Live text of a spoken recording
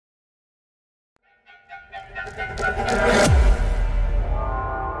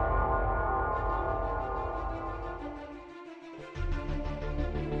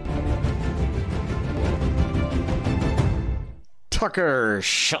Tucker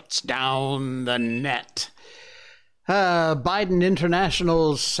shuts down the net. Biden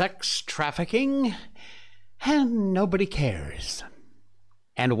international sex trafficking, and nobody cares.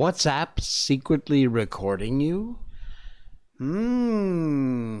 And WhatsApp secretly recording you? All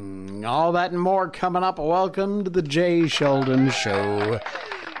that and more coming up. Welcome to the Jay Sheldon Show.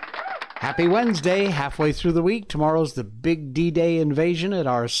 Happy Wednesday, halfway through the week. Tomorrow's the big D-Day invasion at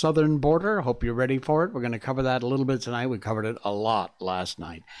our southern border. Hope you're ready for it. We're going to cover that a little bit tonight. We covered it a lot last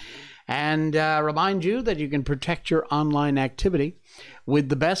night. And remind you that you can protect your online activity with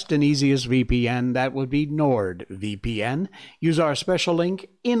the best and easiest VPN. That would be NordVPN. Use our special link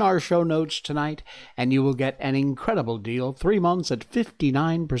in our show notes tonight, and you will get an incredible deal. 3 months at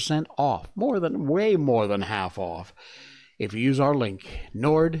 59% off. Way more than half off. If you use our link,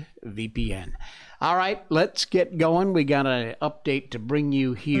 NordVPN. All right, let's get going. We got an update to bring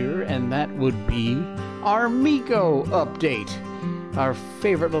you here, and that would be our Miko update. Our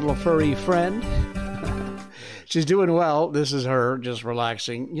favorite little furry friend. She's doing well. This is her just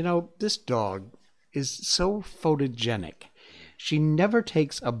relaxing. You know, this dog is so photogenic. She never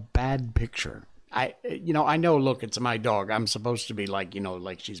takes a bad picture. I know, look, it's my dog. I'm supposed to be like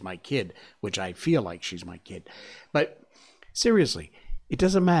she's my kid, which I feel like she's my kid. But seriously, it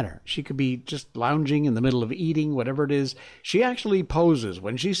doesn't matter. She could be just lounging in the middle of eating, whatever it is. She actually poses.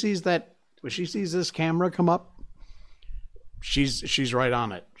 When she sees this camera come up, she's right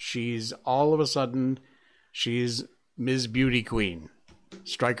on it. She's all of a sudden, she's Ms. Beauty Queen.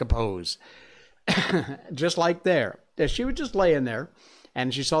 Strike a pose. Just like there. She was just laying there,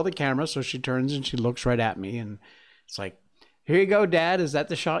 and she saw the camera, so she turns and she looks right at me, and it's like, here you go, Dad. Is that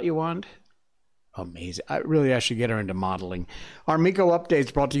the shot you want? Amazing. I should get her into modeling. Our Miko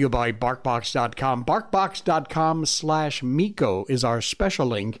updates brought to you by BarkBox.com. BarkBox.com/Miko is our special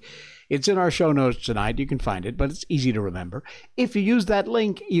link. It's in our show notes tonight. You can find it, but it's easy to remember. If you use that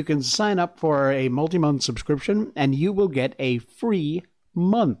link, you can sign up for a multi-month subscription, and you will get a free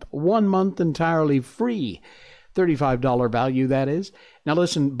month. 1 month entirely free. $35 value, that is. Now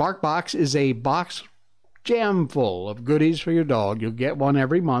listen, BarkBox is a box jam full of goodies for your dog. You'll get one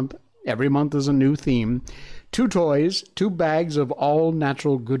every month. Every month is a new theme. 2 toys, 2 bags of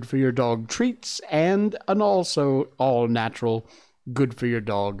all-natural good-for-your-dog treats, and an also all-natural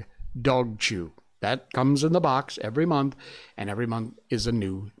good-for-your-dog dog chew. That comes in the box every month, and every month is a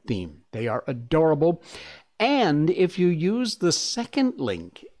new theme. They are adorable. And if you use the second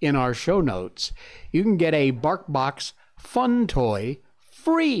link in our show notes, you can get a BarkBox Fun Toy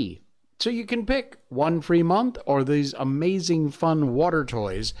free. So you can pick 1 free month or these amazing fun water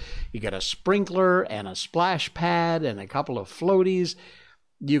toys. You get a sprinkler and a splash pad and a couple of floaties.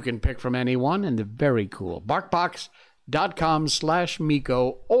 You can pick from any one, and they're very cool.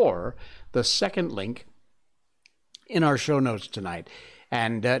 BarkBox.com/Miko or the second link in our show notes tonight.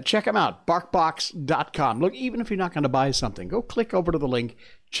 And check them out, BarkBox.com. Look, even if you're not going to buy something, go click over to the link,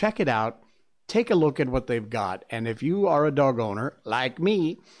 check it out, take a look at what they've got. And if you are a dog owner like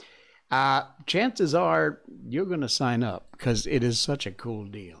me, chances are you're going to sign up because it is such a cool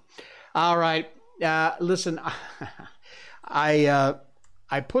deal. All right. Listen, I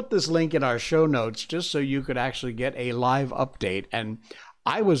put this link in our show notes just so you could actually get a live update. And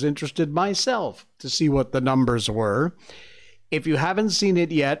I was interested myself to see what the numbers were. If you haven't seen it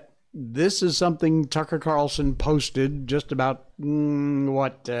yet, this is something Tucker Carlson posted just about,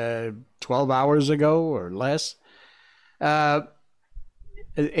 12 hours ago or less.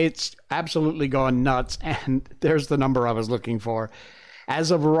 It's absolutely gone nuts, and there's the number I was looking for.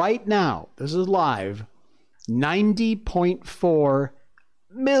 As of right now, this is live, 90.4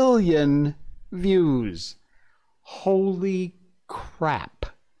 million views. Holy crap.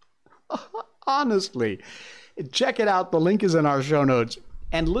 Honestly, check it out. The link is in our show notes,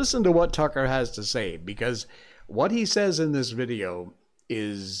 and listen to what Tucker has to say, because what he says in this video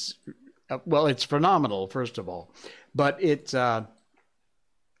is, well, it's phenomenal, first of all, but it's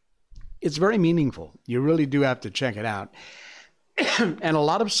very meaningful. You really do have to check it out. And a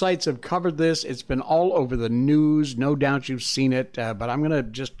lot of sites have covered this. It's been all over the news. No doubt you've seen it, but I'm going to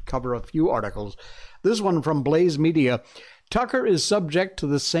just cover a few articles. This one from Blaze Media. Tucker is subject to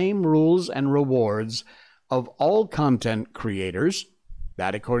the same rules and rewards of all content creators.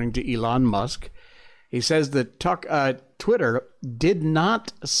 That according to Elon Musk. He says that Twitter did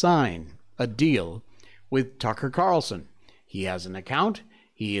not sign a deal with Tucker Carlson. He has an account.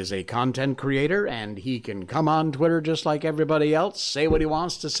 He is a content creator, and he can come on Twitter just like everybody else, say what he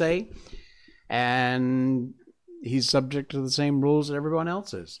wants to say, and he's subject to the same rules that everyone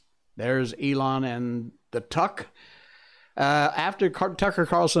else is. There's Elon and the Tuck. After Tucker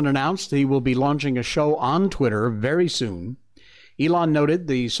Carlson announced he will be launching a show on Twitter very soon, Elon noted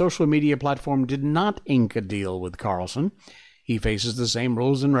the social media platform did not ink a deal with Carlson. He faces the same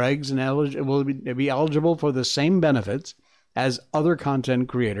rules and regs and will be eligible for the same benefits as other content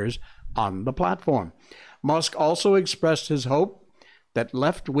creators on the platform. Musk also expressed his hope that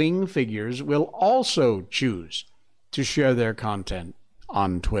left-wing figures will also choose to share their content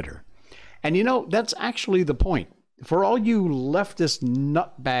on Twitter. And that's actually the point. For all you leftist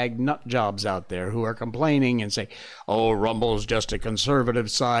nut jobs out there who are complaining and say, oh, Rumble's just a conservative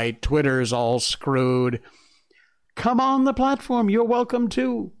site, Twitter's all screwed, come on the platform. You're welcome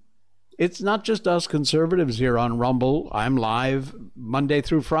too. It's not just us conservatives here on Rumble. I'm live Monday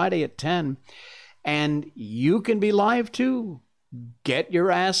through Friday at 10. And you can be live too. Get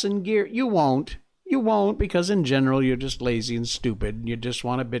your ass in gear. You won't because in general you're just lazy and stupid. And you just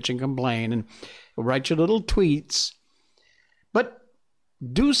want to bitch and complain and write your little tweets. But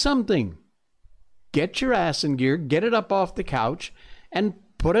do something. Get your ass in gear. Get it up off the couch and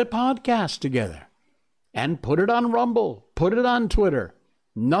put a podcast together. And put it on Rumble. Put it on Twitter.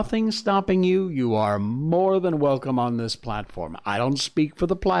 Nothing stopping you. You are more than welcome on this platform. I don't speak for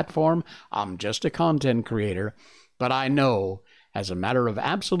the platform. I'm just a content creator. But I know, as a matter of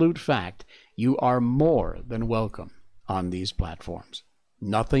absolute fact, you are more than welcome on these platforms.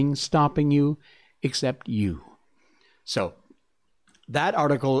 Nothing stopping you except you. So that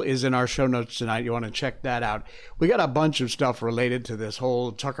article is in our show notes tonight. You want to check that out. We got a bunch of stuff related to this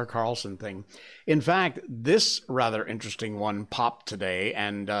whole Tucker Carlson thing. In fact, this rather interesting one popped today.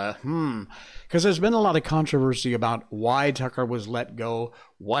 And, because there's been a lot of controversy about why Tucker was let go,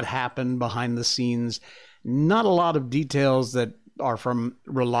 what happened behind the scenes. Not a lot of details that are from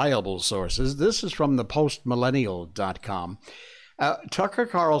reliable sources. This is from the postmillennial.com. Tucker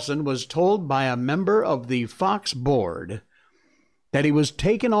Carlson was told by a member of the Fox board that he was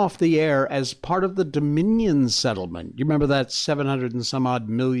taken off the air as part of the Dominion settlement. You remember that $700 and some odd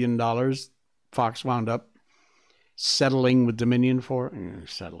million Fox wound up settling with Dominion for?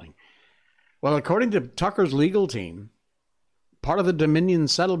 Settling. Well, according to Tucker's legal team, part of the Dominion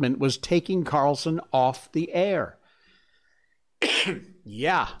settlement was taking Carlson off the air.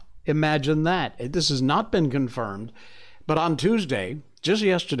 Yeah, imagine that. This has not been confirmed, but on Tuesday, just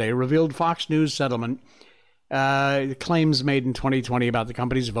yesterday, revealed Fox News settlement claims made in 2020 about the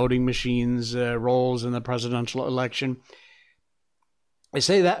company's voting machines' roles in the presidential election. They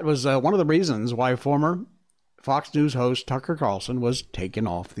say that was one of the reasons why former Fox News host Tucker Carlson was taken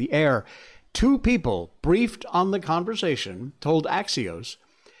off the air. Two people briefed on the conversation told Axios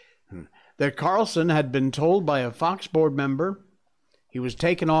that Carlson had been told by a Fox board member he was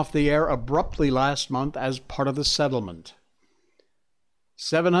taken off the air abruptly last month as part of the settlement.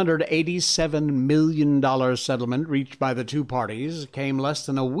 $787 million settlement reached by the two parties came less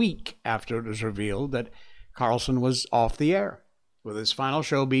than a week after it was revealed that Carlson was off the air, with his final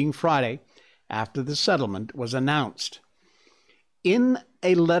show being Friday after the settlement was announced. In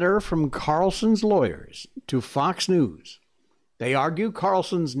a letter from Carlson's lawyers to Fox News, they argue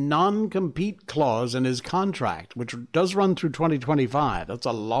Carlson's non-compete clause in his contract, which does run through 2025, that's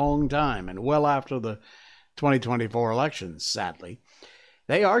a long time, and well after the 2024 elections, sadly,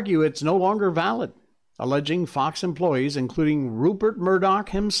 they argue it's no longer valid, alleging Fox employees, including Rupert Murdoch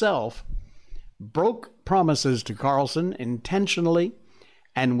himself, broke promises to Carlson intentionally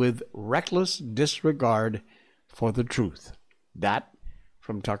and with reckless disregard for the truth. That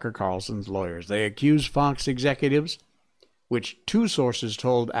from Tucker Carlson's lawyers. They accuse Fox executives, which two sources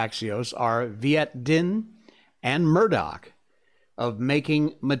told Axios are Viet Din and Murdoch, of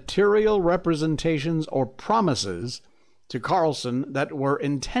making material representations or promises to Carlson that were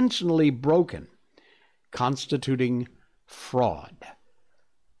intentionally broken, constituting fraud.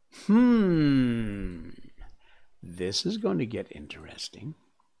 This is going to get interesting.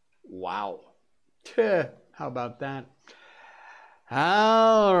 Wow. How about that?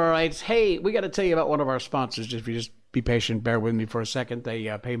 All right. Hey, we got to tell you about one of our sponsors. If you just be patient, bear with me for a second.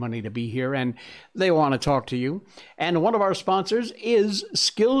 They pay money to be here, and they want to talk to you. And one of our sponsors is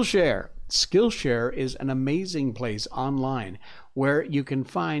Skillshare. Skillshare is an amazing place online where you can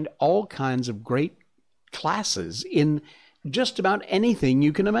find all kinds of great classes in just about anything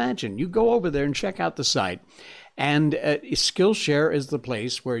you can imagine. You go over there and check out the site. And Skillshare is the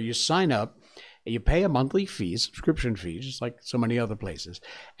place where you sign up, you pay a monthly fee, subscription fee, just like so many other places,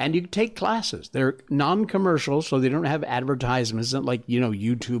 and you take classes. They're non-commercial, so they don't have advertisements like,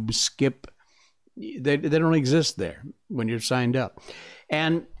 YouTube, Skip. They don't exist there when you're signed up.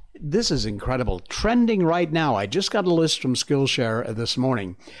 And This is incredible. Trending right now. I just got a list from Skillshare this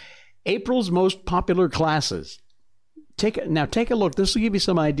morning. April's most popular classes. Take a look. This will give you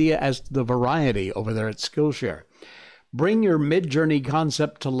some idea as to the variety over there at Skillshare. Bring your Midjourney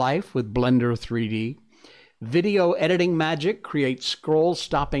concept to life with Blender 3D. Video editing magic, create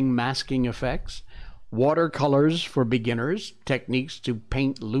scroll-stopping masking effects. Watercolors for beginners, techniques to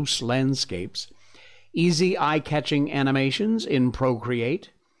paint loose landscapes. Easy eye-catching animations in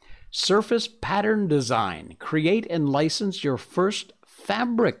Procreate. Surface pattern design, create and license your first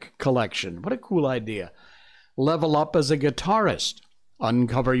fabric collection. What a cool idea. Level up as a guitarist.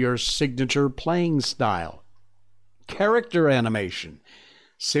 Uncover your signature playing style. Character animation,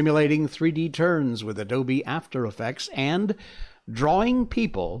 simulating 3D turns with Adobe After Effects, and drawing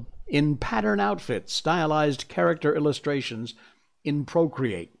people in pattern outfits, stylized character illustrations in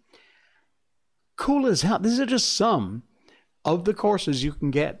Procreate. Cool as hell. These are just some of the courses you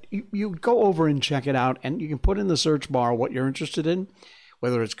can get. You go over and check it out, and you can put in the search bar what you're interested in,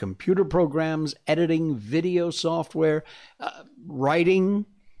 whether it's computer programs, editing, video software, writing,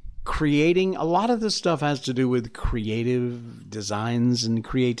 creating. A lot of this stuff has to do with creative designs and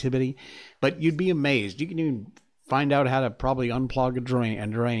creativity, but you'd be amazed. You can even find out how to probably unplug a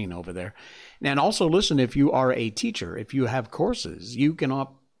drain over there. And also, listen, if you are a teacher, if you have courses, you can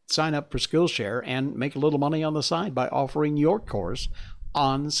sign up for Skillshare and make a little money on the side by offering your course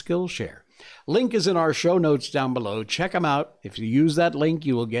on Skillshare. Link is in our show notes down below. Check them out. If you use that link,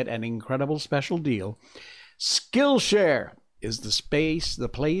 you will get an incredible special deal. Skillshare is the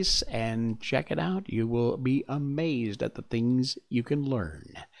place, and check it out. You will be amazed at the things you can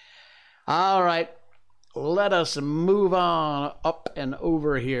learn. All right, let us move on up and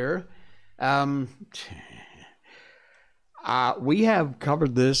over here. We have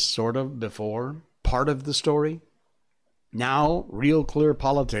covered this sort of before, part of the story. Now, Real Clear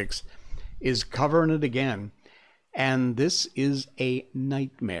Politics is covering it again, and this is a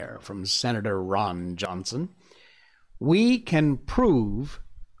nightmare from Senator Ron Johnson. We can prove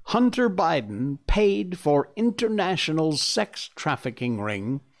Hunter Biden paid for international sex trafficking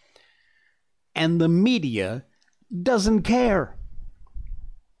ring, and the media doesn't care.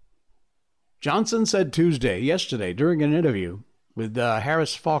 Johnson said yesterday, during an interview with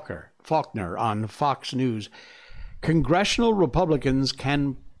Harris Faulkner on Fox News, congressional Republicans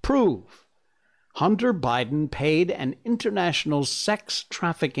can prove Hunter Biden paid an international sex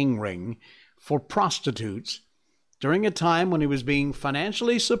trafficking ring for prostitutes during a time when he was being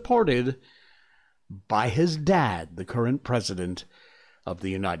financially supported by his dad, the current president of the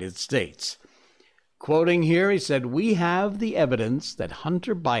United States. Quoting here, he said, "We have the evidence that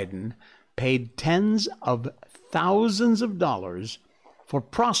Hunter Biden paid tens of thousands of dollars for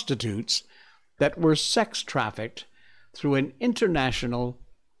prostitutes that were sex trafficked through an international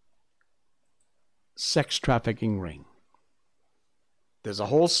sex trafficking ring." There's a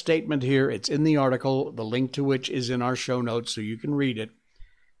whole statement here. It's in the article, the link to which is in our show notes, so you can read it.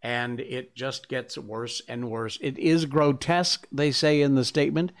 And it just gets worse and worse. It is grotesque, they say in the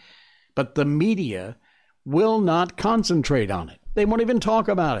statement, but the media will not concentrate on it. They won't even talk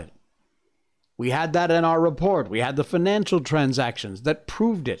about it. We had that in our report. We had the financial transactions that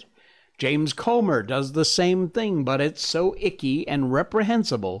proved it. James Comer does the same thing, but it's so icky and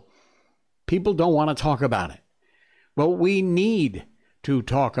reprehensible, people don't want to talk about it. Well, we need to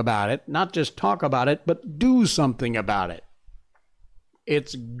talk about it, not just talk about it, but do something about it.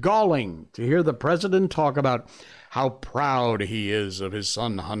 It's galling to hear the president talk about how proud he is of his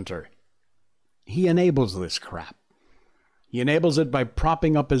son Hunter. He enables this crap. He enables it by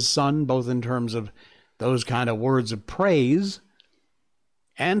propping up his son, both in terms of those kind of words of praise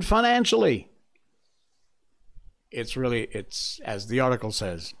and financially. It's as the article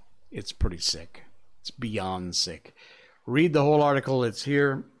says, it's pretty sick. It's beyond sick. Read the whole article. It's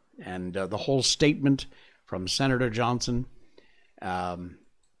here. And the whole statement from Senator Johnson.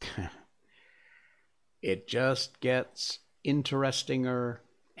 It just gets interestinger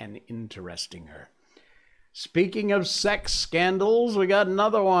and interestinger. Speaking of sex scandals, we got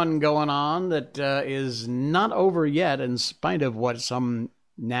another one going on that is not over yet, in spite of what some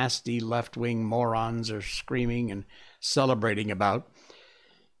nasty left-wing morons are screaming and celebrating about.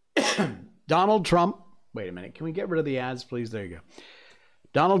 Donald Trump, wait a minute, can we get rid of the ads, please? There you go.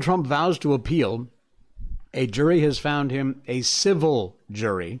 Donald Trump vows to appeal. A jury has found him, a civil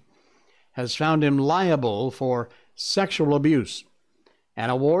jury, has found him liable for sexual abuse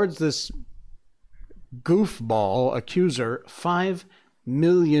and awards this goofball accuser $5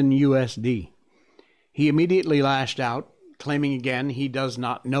 million USD. He immediately lashed out, claiming again he does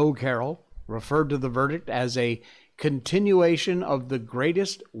not know Carol, referred to the verdict as a continuation of the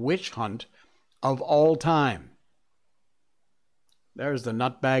greatest witch hunt of all time. There's the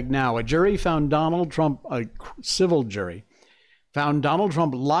nutbag now. A jury found Donald Trump, a civil jury, found Donald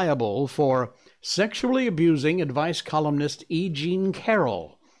Trump liable for sexually abusing advice columnist E. Jean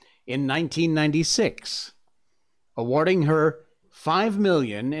Carroll in 1996, awarding her $5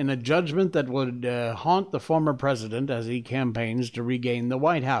 million in a judgment that would haunt the former president as he campaigns to regain the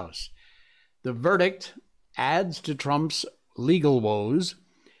White House. The verdict adds to Trump's legal woes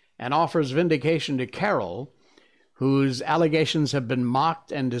and offers vindication to Carroll, whose allegations have been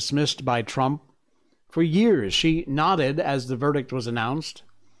mocked and dismissed by Trump for years. She nodded as the verdict was announced,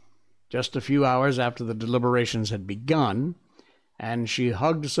 just a few hours after the deliberations had begun, and she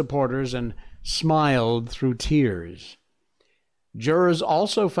hugged supporters and smiled through tears. Jurors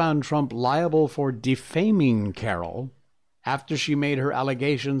also found Trump liable for defaming Carroll after she made her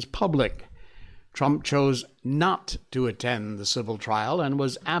allegations public. Trump chose not to attend the civil trial and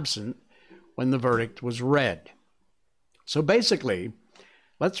was absent when the verdict was read. So basically,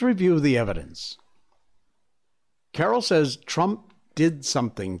 let's review the evidence. Carroll says Trump did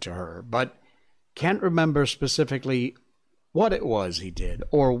something to her, but can't remember specifically what it was he did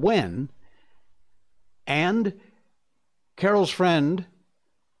or when. And Carroll's friend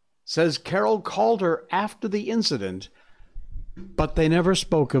says Carroll called her after the incident, but they never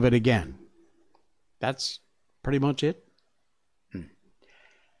spoke of it again. That's pretty much it.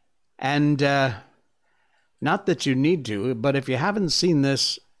 And not that you need to, but if you haven't seen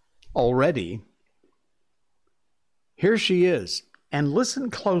this already, here she is. And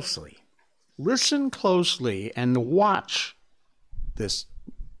listen closely. Listen closely and watch this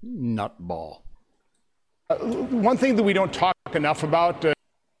nutball. One thing that we don't talk enough about.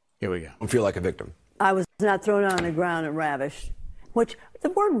 Here we go. I feel like a victim. I was not thrown on the ground and ravished, which the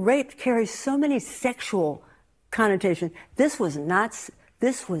word rape carries so many sexual connotations. This was not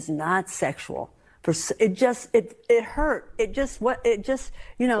sexual. It hurt.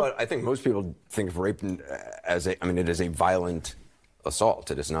 But I think most people think of rape as it is a violent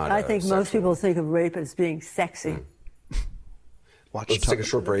assault. It is not. I think most people think of rape as being sexy. Let's take a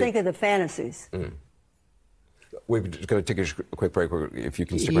short break. Think of the fantasies. We're going to take a quick break. If you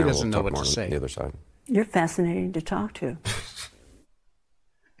can stick around, we'll talk more on the other side. You're fascinating to talk to.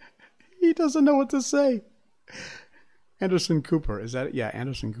 He doesn't know what to say. Anderson Cooper, is that it? Yeah,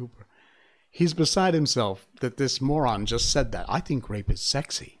 Anderson Cooper. He's beside himself that this moron just said that. I think rape is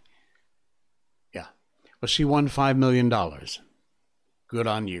sexy. Yeah. Well, she won $5 million. Good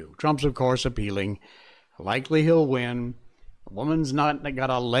on you. Trump's, of course, appealing. Likely he'll win. The woman's not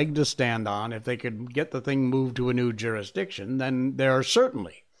got a leg to stand on. If they could get the thing moved to a new jurisdiction, then there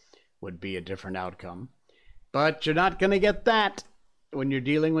certainly would be a different outcome. But you're not going to get that when you're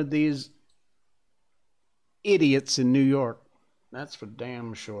dealing with these idiots in New York. That's for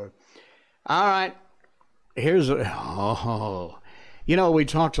damn sure. All right. We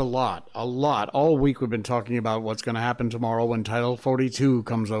talked a lot. All week we've been talking about what's going to happen tomorrow when Title 42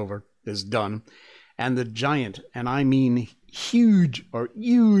 comes over, is done. And the giant, and I mean huge,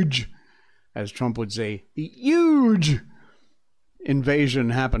 as Trump would say, the huge invasion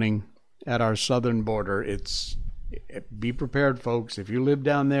happening at our southern border. Be prepared, folks. If you live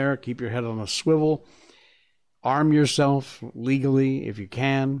down there, keep your head on a swivel. Arm yourself legally if you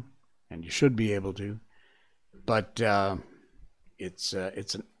can, and you should be able to. But it's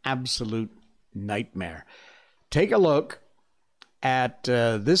an absolute nightmare. Take a look at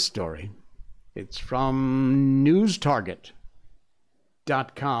this story. It's from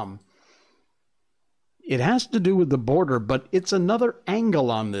newstarget.com. It has to do with the border, but it's another angle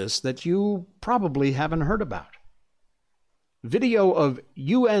on this that you probably haven't heard about. Video of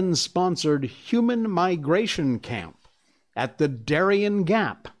UN-sponsored human migration camp at the Darien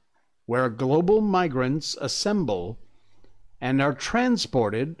Gap, where global migrants assemble and are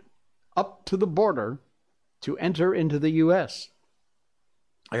transported up to the border to enter into the U.S.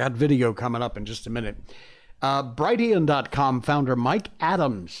 I got video coming up in just a minute. Brighteon.com founder Mike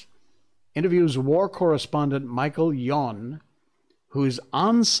Adams interviews war correspondent Michael Yon, who's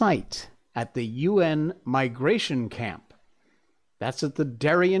on site at the UN migration camp. That's at the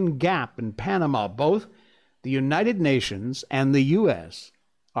Darien Gap in Panama. Both the United Nations and the U.S.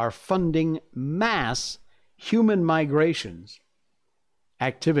 are funding mass human migrations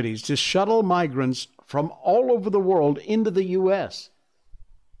activities to shuttle migrants from all over the world into the U.S.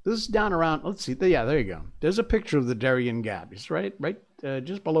 This is down around, let's see, yeah, there you go. There's a picture of the Darien Gap. It's right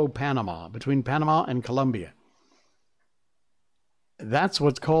just below Panama, between Panama and Colombia. That's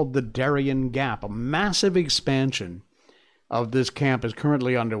what's called the Darien Gap, a massive expansion of this camp is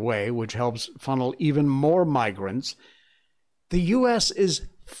currently underway, which helps funnel even more migrants. The U.S. is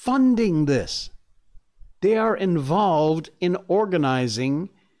funding this. They are involved in organizing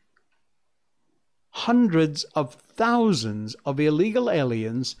hundreds of thousands of illegal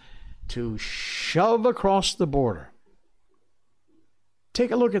aliens to shove across the border.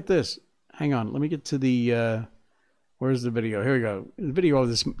 Take a look at this. Hang on, let me get to the... where's the video? Here we go. The video of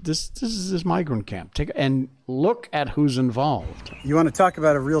this is this migrant camp. And look at who's involved. You want to talk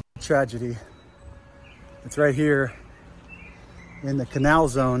about a real tragedy? It's right here in the canal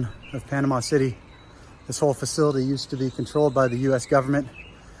zone of Panama City. This whole facility used to be controlled by the U.S. government.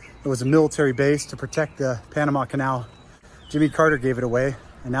 It was a military base to protect the Panama Canal. Jimmy Carter gave it away,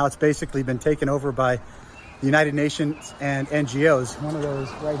 and now it's basically been taken over by the United Nations and NGOs. One of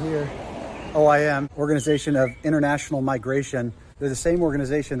those right here, OIM, Organization of International Migration. They're the same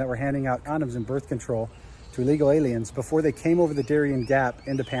organization that were handing out condoms and birth control to illegal aliens before they came over the Darien Gap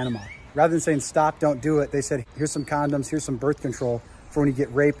into Panama. Rather than saying, stop, don't do it, they said, here's some condoms, here's some birth control for when you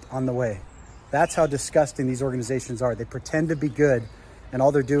get raped on the way. That's how disgusting these organizations are. They pretend to be good, and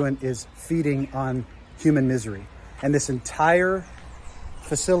all they're doing is feeding on human misery. And this entire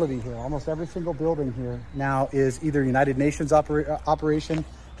facility here, almost every single building here now is either United Nations operation.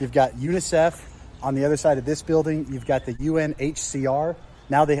 You've got UNICEF on the other side of this building. You've got the UNHCR.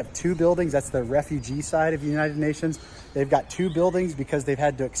 Now they have two buildings. That's the refugee side of the United Nations. They've got two buildings because they've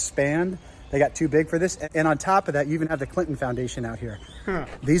had to expand. They got too big for this. And on top of that, you even have the Clinton Foundation out here.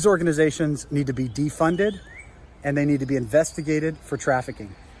 These organizations need to be defunded, and they need to be investigated for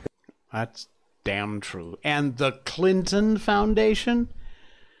trafficking. That's damn true. And the Clinton Foundation,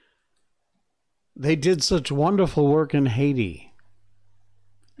 they did such wonderful work in Haiti,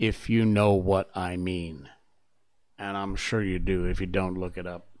 if you know what I mean. And I'm sure you do if you don't look it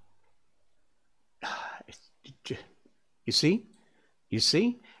up. You see? You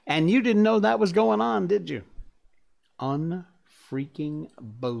see? And you didn't know that was going on, did you? Unfreaking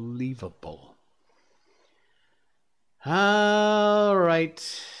believable. All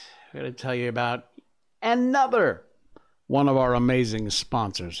right. I'm going to tell you about another one of our amazing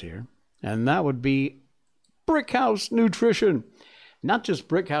sponsors here. And that would be Brickhouse Nutrition. Not just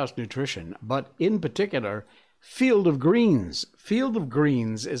Brickhouse Nutrition, but in particular, Field of Greens. Field of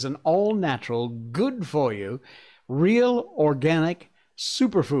Greens is an all-natural, good-for-you, real organic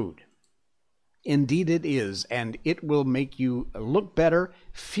superfood. Indeed it is, and it will make you look better,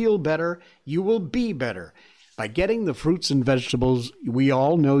 feel better, you will be better by getting the fruits and vegetables we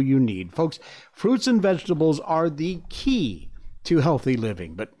all know you need. Folks, fruits and vegetables are the key to healthy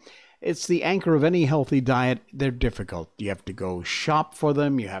living, but it's the anchor of any healthy diet. They're difficult. You have to go shop for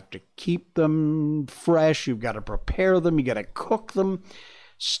them. You have to keep them fresh. You've got to prepare them. You got to cook them,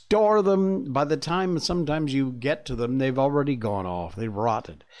 store them. By the time sometimes you get to them, they've already gone off. They've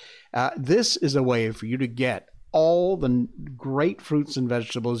rotted. This is a way for you to get all the great fruits and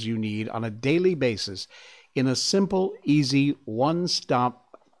vegetables you need on a daily basis in a simple, easy,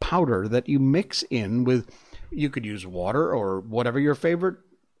 one-stop powder that you mix in with. You could use water or whatever your favorite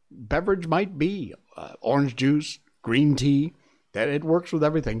beverage might be, orange juice, green tea, that it works with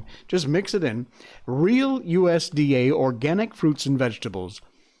everything. Just mix it in. Real USDA organic fruits and vegetables,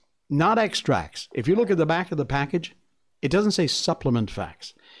 not extracts. If you look at the back of the package, it doesn't say supplement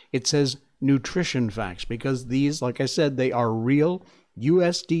facts. It says nutrition facts, because these, like I said, they are real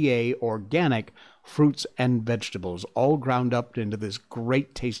USDA organic fruits and vegetables, all ground up into this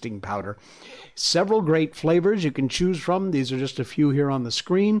great tasting powder. Several great flavors you can choose from. These are just a few here on the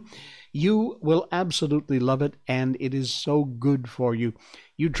screen. You will absolutely love it, and it is so good for you.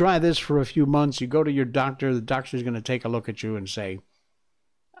 You try this for a few months, you go to your doctor, the doctor's going to take a look at you and say,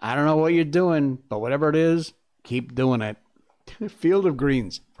 I don't know what you're doing, but whatever it is, keep doing it. Field of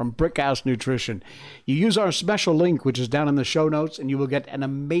Greens from Brickhouse Nutrition. You use our special link, which is down in the show notes, and you will get an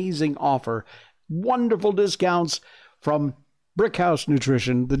amazing offer. Wonderful discounts from Brickhouse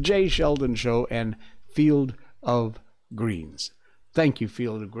Nutrition, The Jay Sheldon Show, and Field of Greens. Thank you,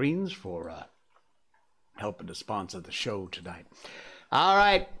 Field of Greens, for helping to sponsor the show tonight. All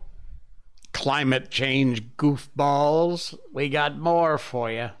right, climate change goofballs, we got more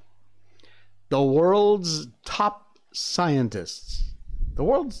for you. The world's top scientists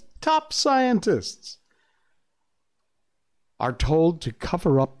are told to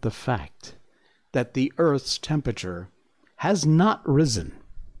cover up the fact that the Earth's temperature has not risen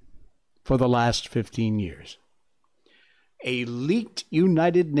for the last 15 years. A leaked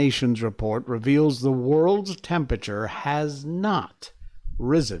United Nations report reveals the world's temperature has not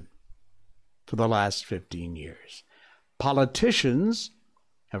risen for the last 15 years. Politicians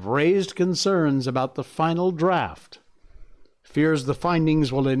have raised concerns about the final draft fears the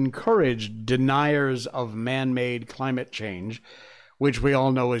findings will encourage deniers of man-made climate change, which we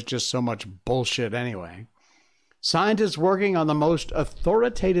all know is just so much bullshit anyway. Scientists working on the most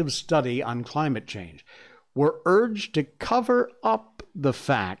authoritative study on climate change were urged to cover up the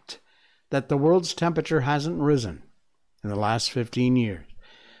fact that the world's temperature hasn't risen in the last 15 years.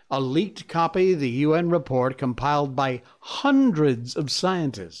 A leaked copy of the UN report compiled by hundreds of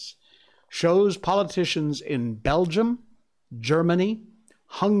scientists shows politicians in Belgium, Germany,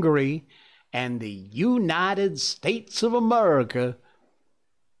 Hungary, and the United States of America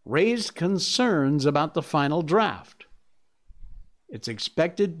raised concerns about the final draft.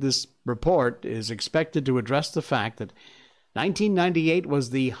 This report is expected to address the fact that 1998 was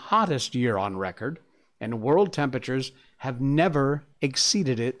the hottest year on record, and world temperatures have never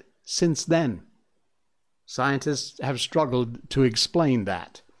exceeded it since then. Scientists have struggled to explain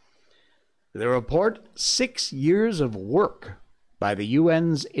that. The report, 6 years of work by the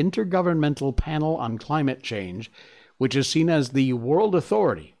UN's Intergovernmental Panel on Climate Change, which is seen as the world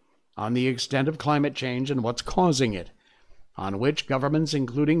authority on the extent of climate change and what's causing it, on which governments,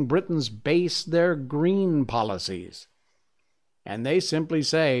 including Britain's, base their green policies. And they simply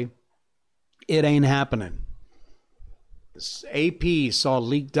say, it ain't happening. AP saw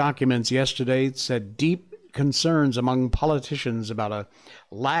leaked documents yesterday that said deep concerns among politicians about a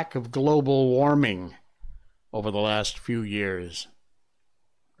lack of global warming over the last few years.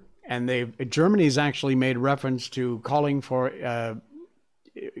 And Germany's actually made reference to calling for the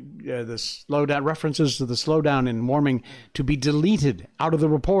slowdown, references to the slowdown in warming to be deleted out of the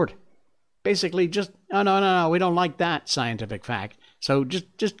report. Basically, just, no, we don't like that scientific fact. So just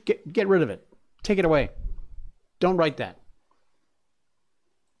get rid of it. Take it away. Don't write that.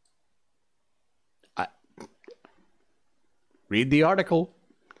 Read the article.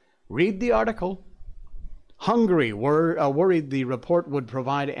 Hungary worried the report would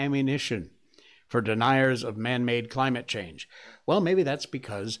provide ammunition for deniers of man-made climate change. Well, maybe that's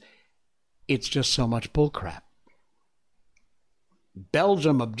because it's just so much bullcrap.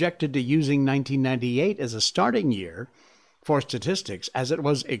 Belgium objected to using 1998 as a starting year for statistics, as it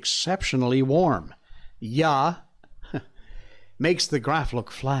was exceptionally warm. Yeah, makes the graph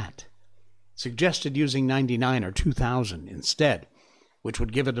look flat. Suggested using 99 or 2000 instead, which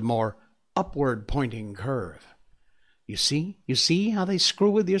would give it a more upward pointing curve. You see how they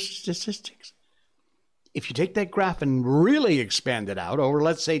screw with your statistics? If you take that graph and really expand it out over,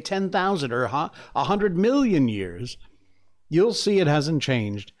 let's say, 10,000 or 100 million years, you'll see it hasn't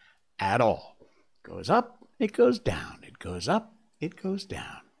changed at all. It goes up, it goes down. It goes up, it goes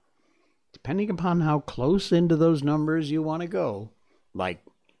down. Depending upon how close into those numbers you want to go, like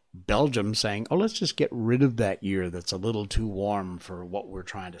Belgium saying, let's just get rid of that year that's a little too warm for what we're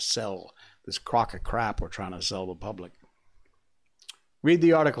trying to sell, this crock of crap we're trying to sell the public. Read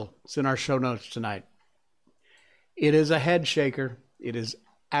the article. It's in our show notes tonight. It is a head shaker. It is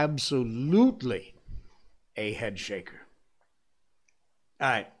absolutely a head shaker. All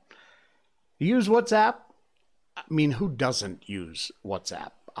right. Use WhatsApp? I mean, who doesn't use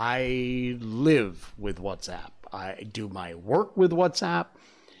WhatsApp? I live with WhatsApp. I do my work with WhatsApp.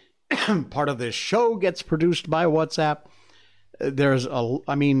 Part of this show gets produced by WhatsApp. I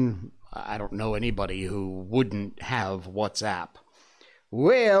don't know anybody who wouldn't have WhatsApp.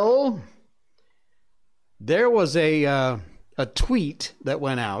 Well, there was a tweet that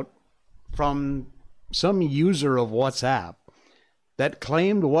went out from some user of WhatsApp that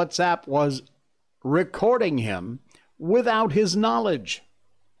claimed WhatsApp was recording him without his knowledge.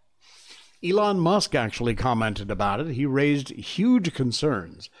 Elon Musk actually commented about it. He raised huge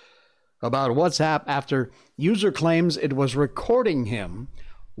concerns about WhatsApp after user claims it was recording him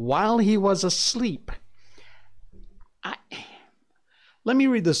while he was asleep. Let me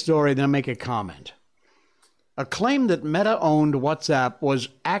read the story, then make a comment. A claim that Meta owned WhatsApp was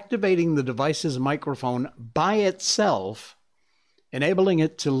activating the device's microphone by itself, enabling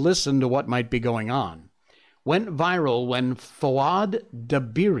it to listen to what might be going on, went viral when Fawad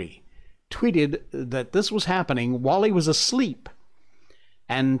Dabiri tweeted that this was happening while he was asleep.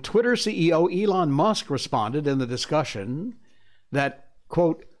 And Twitter CEO Elon Musk responded in the discussion that,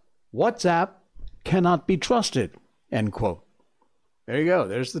 quote, WhatsApp cannot be trusted, end quote. There you go.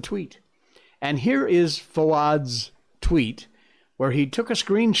 There's the tweet. And here is Fawad's tweet where he took a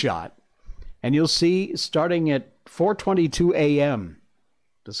screenshot, and you'll see starting at 4:22 a.m.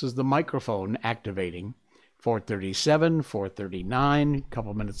 This is the microphone activating. 4:37, 4:39, a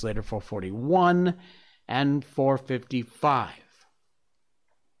couple minutes later, 4:41, and 4:55.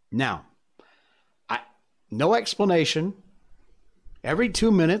 Now, no explanation. Every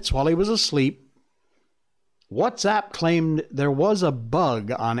 2 minutes while he was asleep, WhatsApp claimed there was a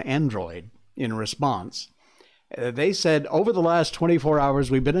bug on Android in response. They said, over the last 24 hours,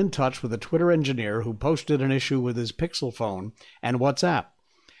 we've been in touch with a Twitter engineer who posted an issue with his Pixel phone and WhatsApp.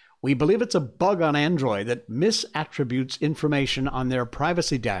 We believe it's a bug on Android that misattributes information on their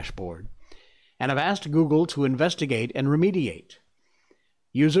privacy dashboard and have asked Google to investigate and remediate.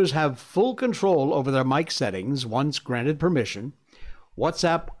 Users have full control over their mic settings once granted permission.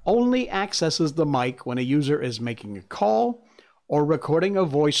 WhatsApp only accesses the mic when a user is making a call or recording a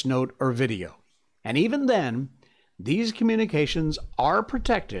voice note or video. And even then, these communications are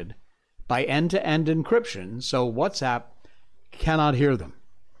protected by end-to-end encryption, so WhatsApp cannot hear them.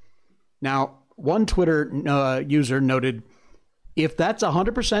 Now, one Twitter user noted, if that's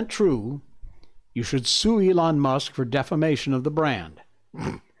 100% true, you should sue Elon Musk for defamation of the brand.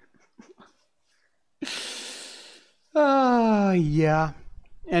 Yeah.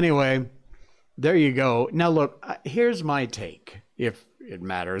 Anyway, there you go. Now, look, here's my take, if it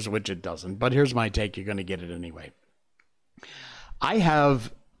matters, which it doesn't, but here's my take. You're going to get it anyway. I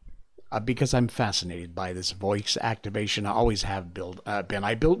have, because I'm fascinated by this voice activation, I always have been.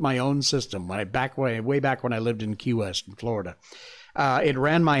 I built my own system way back when I lived in Key West in Florida. It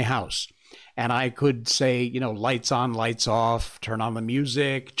ran my house. And I could say, lights on, lights off, turn on the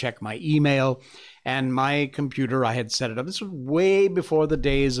music, check my email. And my computer, I had set it up. This was way before the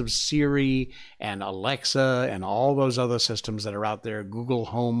days of Siri and Alexa and all those other systems that are out there, Google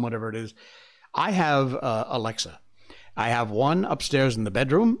Home, whatever it is. I have Alexa. I have one upstairs in the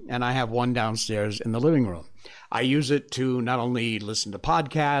bedroom, and I have one downstairs in the living room. I use it to not only listen to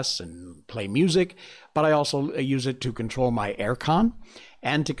podcasts and play music, but I also use it to control my aircon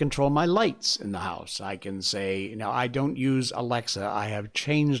and to control my lights in the house. I can say, I don't use Alexa. I have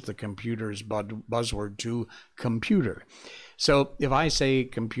changed the computer's buzzword to computer. So if I say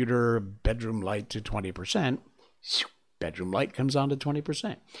computer bedroom light to 20%, bedroom light comes on to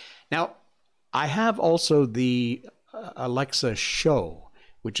 20%. Now, I have also the Alexa Show,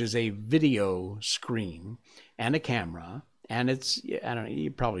 which is a video screen and a camera, and it's, I don't know,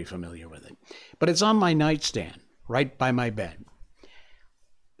 you're probably familiar with it, but it's on my nightstand right by my bed.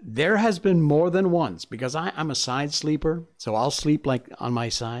 There has been more than once, because I'm a side sleeper, so I'll sleep like on my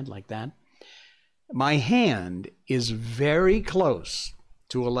side like that. My hand is very close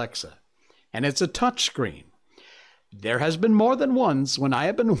to Alexa, and it's a touch screen. There has been more than once when I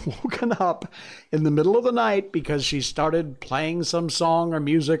have been woken up in the middle of the night because she started playing some song or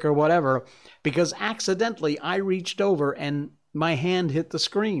music or whatever, because accidentally I reached over and my hand hit the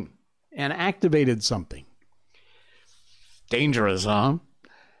screen and activated something. Dangerous, huh?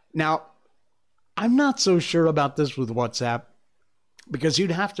 Now, I'm not so sure about this with WhatsApp, because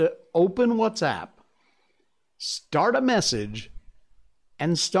you'd have to open WhatsApp, start a message,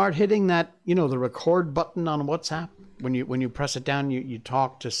 and start hitting that, the record button on WhatsApp. When you press it down, you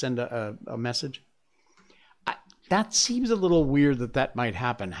talk to send a message. That seems a little weird that might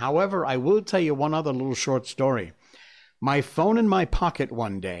happen. However, I will tell you one other little short story. My phone in my pocket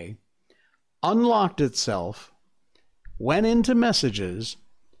one day unlocked itself, went into messages,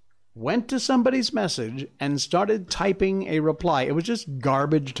 went to somebody's message, and started typing a reply. It was just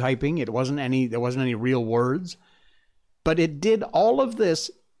garbage typing. There wasn't any real words. But it did all of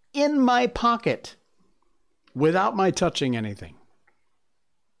this in my pocket without my touching anything.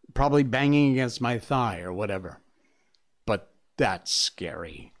 Probably banging against my thigh or whatever. But that's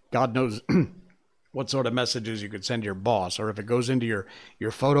scary. God knows what sort of messages you could send your boss, or if it goes into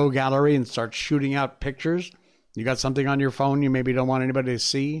your photo gallery and starts shooting out pictures. You got something on your phone you maybe don't want anybody to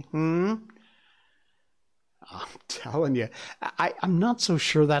see? I'm telling you. I'm not so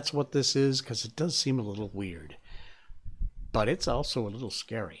sure that's what this is, because it does seem a little weird. But it's also a little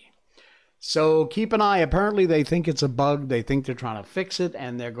scary. So keep an eye. Apparently they think it's a bug. They think they're trying to fix it,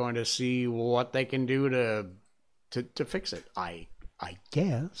 and they're going to see what they can do to fix it. I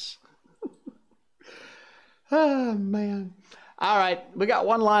guess. Oh, man. All right, we got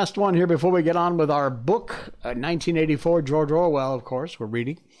one last one here before we get on with our book, 1984, George Orwell, of course, we're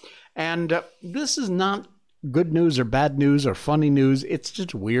reading. And this is not good news or bad news or funny news. It's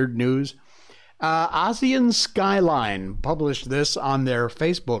just weird news. ASEAN Skyline published this on their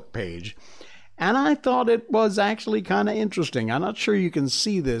Facebook page, and I thought it was actually kind of interesting. I'm not sure you can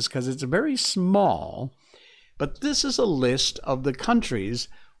see this because it's very small, but this is a list of the countries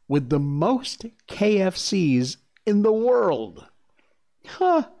with the most KFCs in the world.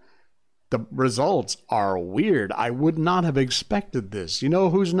 The results are weird. I would not have expected this. You know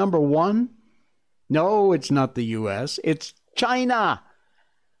who's number one? No, it's not the U.S. It's China.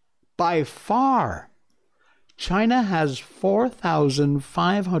 By far. China has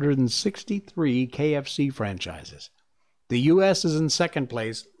 4,563 KFC franchises. The U.S. is in second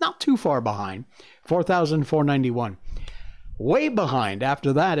place, not too far behind, 4,491. Way behind,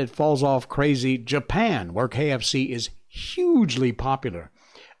 after that, it falls off crazy Japan, where KFC is hugely popular.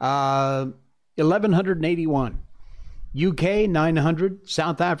 1,181. UK, 900.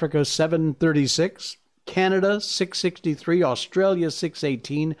 South Africa, 736. Canada, 663. Australia,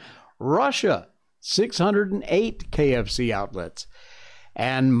 618. Russia, 608 KFC outlets.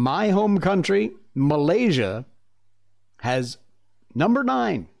 And my home country, Malaysia, has number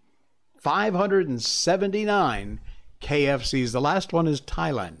 9, 579 KFCs. The last one is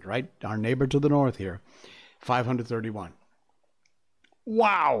Thailand, right? Our neighbor to the north here, 531.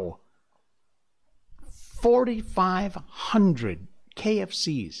 Wow. 4,500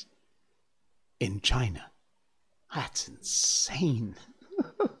 KFCs in China. That's insane.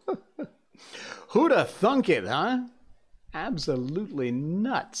 Who'd have thunk it, huh? Absolutely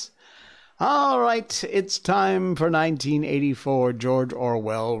nuts. All right, it's time for 1984, George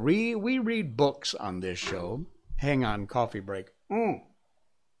Orwell. We read books on this show. Hang on, coffee break.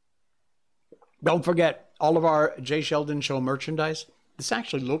 Don't forget, all of our Jay Sheldon Show merchandise. This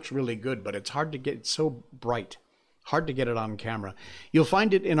actually looks really good, but it's hard to get. It's so bright. Hard to get it on camera. You'll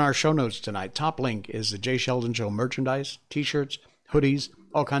find it in our show notes tonight. Top link is the Jay Sheldon Show merchandise, t-shirts, hoodies,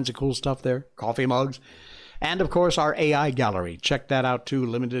 all kinds of cool stuff there, coffee mugs. And, of course, our AI gallery. Check that out, too,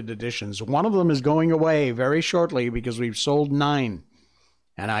 limited editions. One of them is going away very shortly because we've sold 9.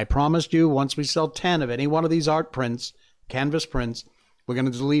 And I promised you, once we sell 10 of any one of these art prints, canvas prints, we're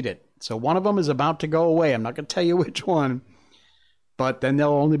going to delete it. So one of them is about to go away. I'm not going to tell you which one, but then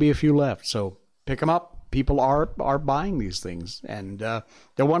there'll only be a few left. So pick them up. People are buying these things, and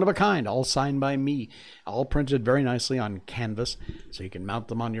they're one of a kind, all signed by me, all printed very nicely on canvas, so you can mount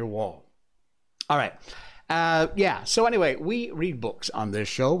them on your wall. All right. So anyway, we read books on this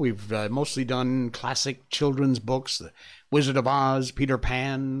show. We've mostly done classic children's books, The Wizard of Oz, Peter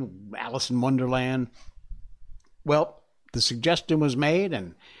Pan, Alice in Wonderland. Well, the suggestion was made,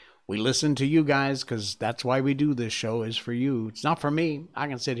 and we listen to you guys, because that's why we do this show, is for you. It's not for me. I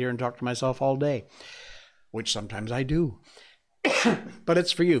can sit here and talk to myself all day, which sometimes I do. But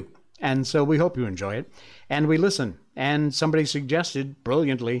it's for you. And so we hope you enjoy it. And we listen. And somebody suggested,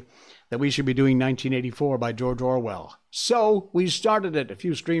 brilliantly, that we should be doing 1984 by George Orwell. So we started it a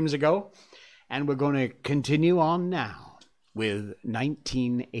few streams ago, and we're going to continue on now with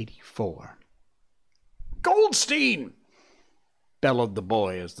 1984. Goldstein! Bellowed the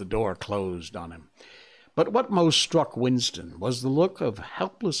boy as the door closed on him. But what most struck Winston was the look of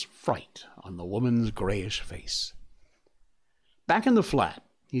helpless fright on the woman's grayish face. Back in the flat,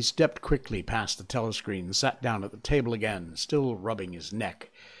 he stepped quickly past the telescreen and sat down at the table again, still rubbing his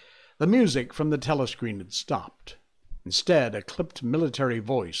neck. The music from the telescreen had stopped. Instead, a clipped military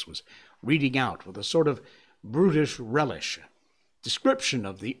voice was reading out with a sort of brutish relish a description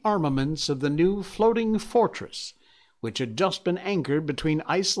of the armaments of the new floating fortress, which had just been anchored between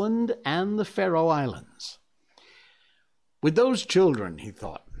Iceland and the Faroe Islands. With those children, he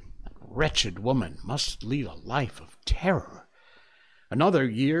thought, that wretched woman must lead a life of terror. Another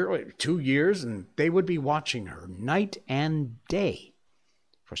year or 2 years, and they would be watching her night and day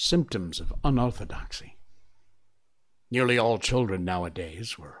for symptoms of unorthodoxy. Nearly all children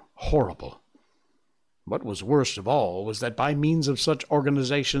nowadays were horrible. What was worst of all was that by means of such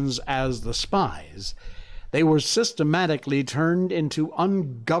organizations as the Spies, they were systematically turned into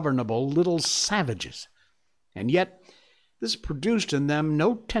ungovernable little savages. And yet, this produced in them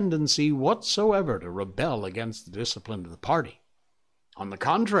no tendency whatsoever to rebel against the discipline of the party. On the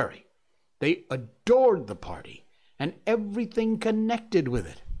contrary, they adored the party and everything connected with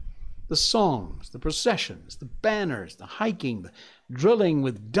it. The songs, the processions, the banners, the hiking, the drilling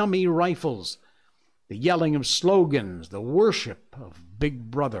with dummy rifles, the yelling of slogans, the worship of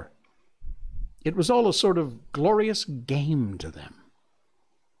Big Brother. It was all a sort of glorious game to them.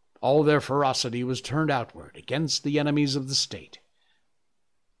 All their ferocity was turned outward against the enemies of the state,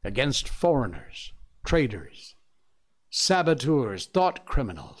 against foreigners, traitors, saboteurs, thought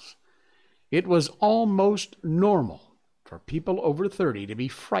criminals. It was almost normal for people over 30 to be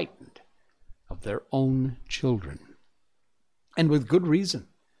frightened of their own children. And with good reason,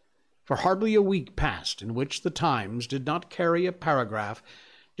 for hardly a week passed in which the Times did not carry a paragraph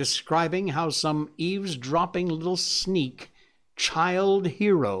describing how some eavesdropping little sneak, child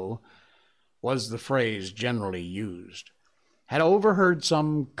hero, was the phrase generally used, had overheard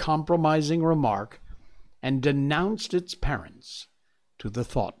some compromising remark and denounced its parents to the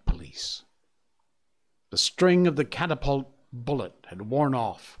thought police. The string of the catapult bullet had worn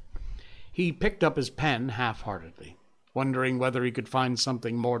off. He picked up his pen half-heartedly, wondering whether he could find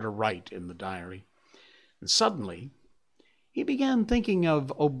something more to write in the diary. And suddenly, he began thinking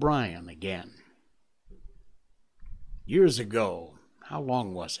of O'Brien again. Years ago, how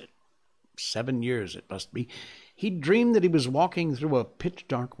long was it? 7 years it must be. He dreamed that he was walking through a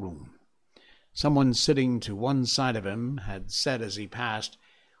pitch-dark room. Someone sitting to one side of him had said as he passed,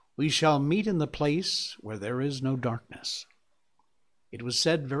 "We shall meet in the place where there is no darkness." It was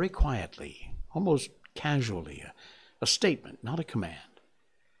said very quietly, almost casually, a statement, not a command.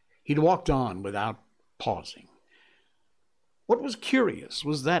 He'd walked on without pausing. What was curious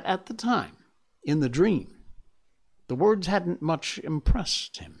was that at the time, in the dream, the words hadn't much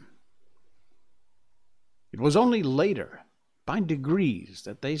impressed him. It was only later, by degrees,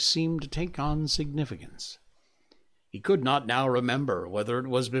 that they seemed to take on significance. He could not now remember whether it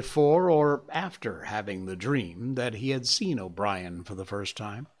was before or after having the dream that he had seen O'Brien for the first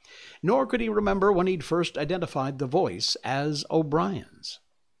time, nor could he remember when he'd first identified the voice as O'Brien's.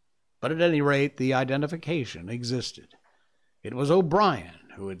 But at any rate, the identification existed. It was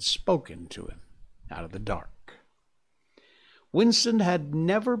O'Brien who had spoken to him out of the dark. Winston had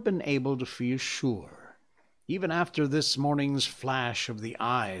never been able to feel sure. Even after this morning's flash of the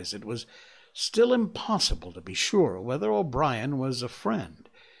eyes, it was still impossible to be sure whether O'Brien was a friend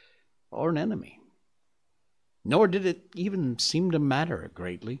or an enemy. Nor did it even seem to matter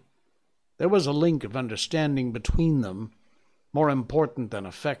greatly. There was a link of understanding between them, more important than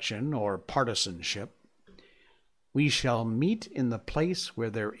affection or partisanship. "We shall meet in the place where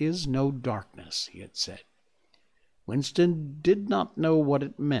there is no darkness," he had said. Winston did not know what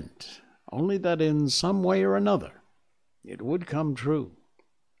it meant, only that in some way or another it would come true.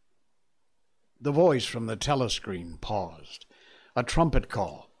 The voice from the telescreen paused. A trumpet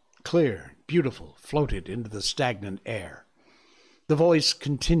call, clear, beautiful, floated into the stagnant air. The voice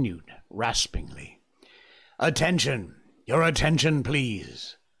continued, raspingly. "Attention! Your attention,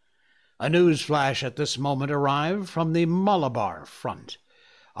 please! A news flash at this moment arrived from the Malabar front.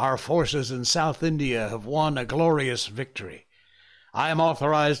 Our forces in South India have won a glorious victory. I am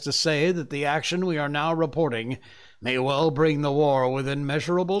authorized to say that the action we are now reporting may well bring the war within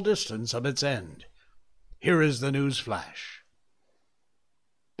measurable distance of its end. Here is the news flash."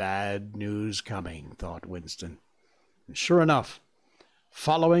 Bad news coming, thought Winston. And sure enough,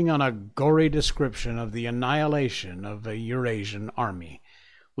 following on a gory description of the annihilation of a Eurasian army,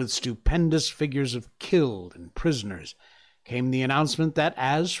 with stupendous figures of killed and prisoners, came the announcement that,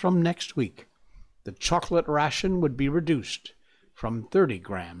 as from next week, the chocolate ration would be reduced from 30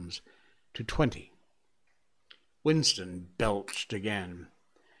 grams to 20. Winston belched again.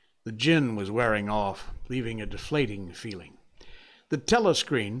 The gin was wearing off, leaving a deflating feeling. The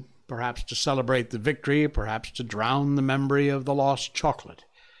telescreen, perhaps to celebrate the victory, perhaps to drown the memory of the lost chocolate,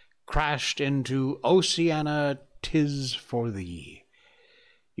 crashed into "Oceana, 'tis for thee."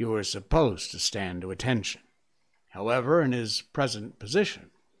 You were supposed to stand to attention. However, in his present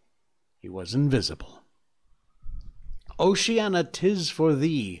position, he was invisible. "Oceana, 'tis for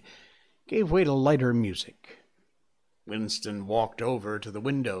thee" gave way to lighter music. Winston walked over to the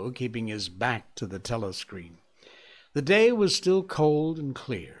window, keeping his back to the telescreen. The day was still cold and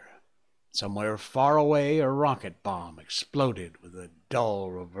clear. Somewhere far away a rocket bomb exploded with a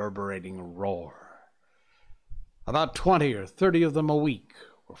dull, reverberating roar. About 20 or 30 of them a week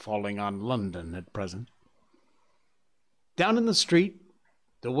were falling on London at present. Down in the street,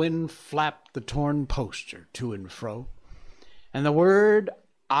 the wind flapped the torn poster to and fro, and the word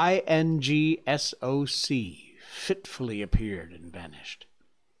INGSOC fitfully appeared and vanished.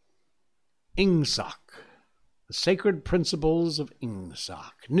 Ingsoc, the sacred principles of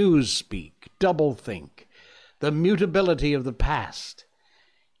Ingsoc, newspeak, doublethink, the mutability of the past.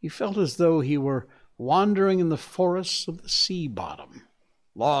 He felt as though he were wandering in the forests of the sea bottom,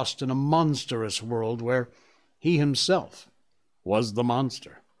 lost in a monstrous world where he himself was the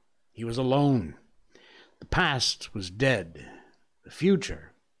monster. He was alone. The past was dead, the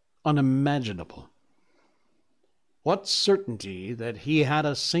future unimaginable. What certainty that he had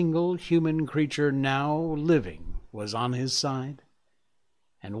a single human creature now living was on his side?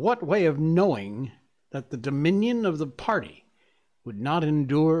 And what way of knowing that the dominion of the party would not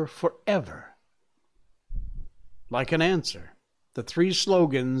endure forever? Like an answer, the 3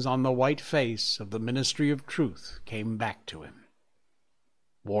 slogans on the white face of the Ministry of Truth came back to him.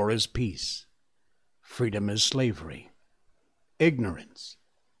 War is peace. Freedom is slavery. Ignorance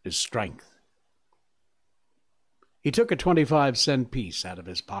is strength. He took a 25-cent piece out of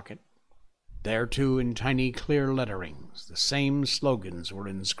his pocket. There, too, in tiny clear letterings, the same slogans were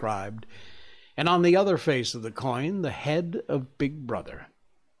inscribed, and on the other face of the coin, the head of Big Brother.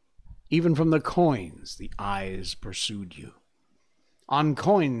 Even from the coins, the eyes pursued you. On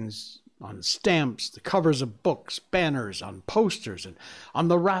coins, on stamps, the covers of books, banners, on posters, and on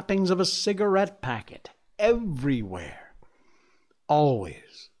the wrappings of a cigarette packet. Everywhere.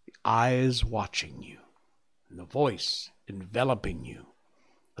 Always the eyes watching you, and the voice enveloping you,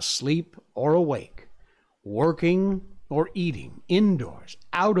 asleep or awake, working or eating, indoors,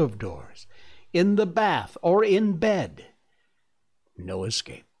 out of doors, in the bath or in bed. No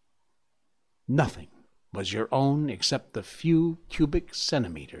escape. Nothing was your own except the few cubic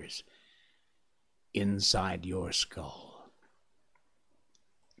centimeters inside your skull.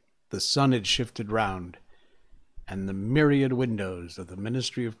 The sun had shifted round, and the myriad windows of the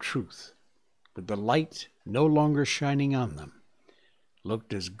Ministry of Truth, with the light no longer shining on them,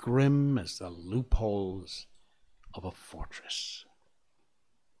 looked as grim as the loopholes of a fortress.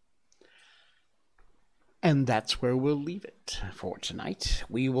 And that's where we'll leave it for tonight.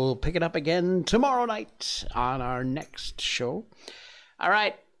 We will pick it up again tomorrow night on our next show. All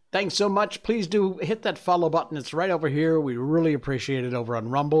right. Thanks so much. Please do hit that follow button. It's right over here. We really appreciate it over on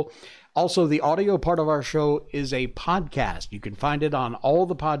Rumble. Also, the audio part of our show is a podcast. You can find it on all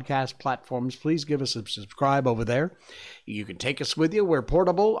the podcast platforms. Please give us a subscribe over there. You can take us with you. We're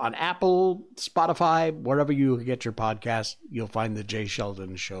portable on Apple, Spotify, wherever you get your podcast. You'll find the Jay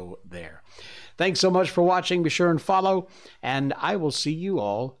Sheldon Show there. Thanks so much for watching. Be sure and follow, and I will see you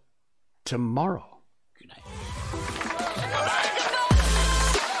all tomorrow.